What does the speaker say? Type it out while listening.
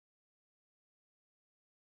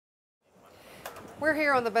We're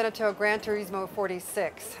here on the Beneteau Gran Turismo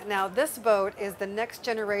 46. Now this boat is the next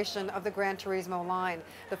generation of the Gran Turismo line.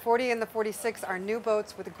 The 40 and the 46 are new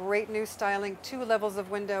boats with great new styling, 2 levels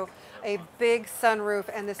of window, a big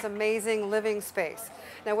sunroof, and this amazing living space.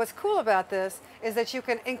 Now what's cool about this is that you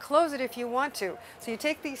can enclose it if you want to. So you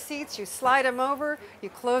take these seats, you slide them over,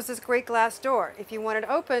 you close this great glass door. If you want it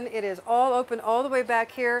open, it is all open all the way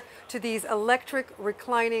back here to these electric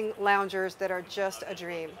reclining loungers that are just a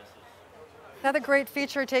dream. Another great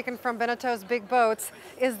feature taken from Beneteau's big boats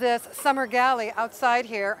is this summer galley outside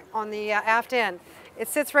here on the aft end. It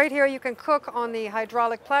sits right here. You can cook on the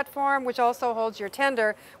hydraulic platform, which also holds your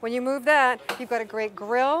tender. When you move that, you've got a great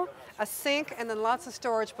grill, a sink, and then lots of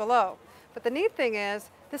storage below. But the neat thing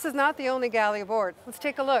is, this is not the only galley aboard. Let's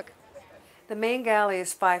take a look. The main galley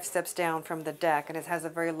is 5 steps down from the deck, and it has a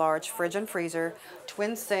very large fridge and freezer,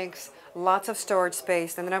 twin sinks, lots of storage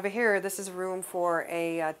space. And then over here, this is room for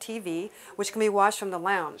a TV, which can be watched from the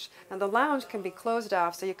lounge. Now the lounge can be closed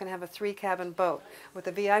off so you can have a 3-cabin boat with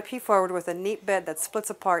a VIP forward with a neat bed that splits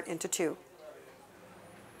apart into 2.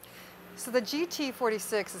 So the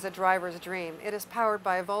GT46 is a driver's dream. It is powered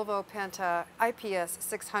by Volvo Penta IPS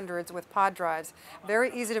 600s with pod drives.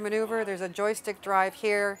 Very easy to maneuver. There's a joystick drive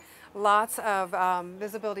here, lots of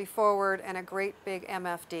visibility forward, and a great big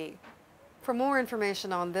MFD. For more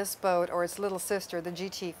information on this boat or its little sister, the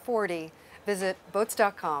GT40, visit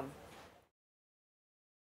boats.com.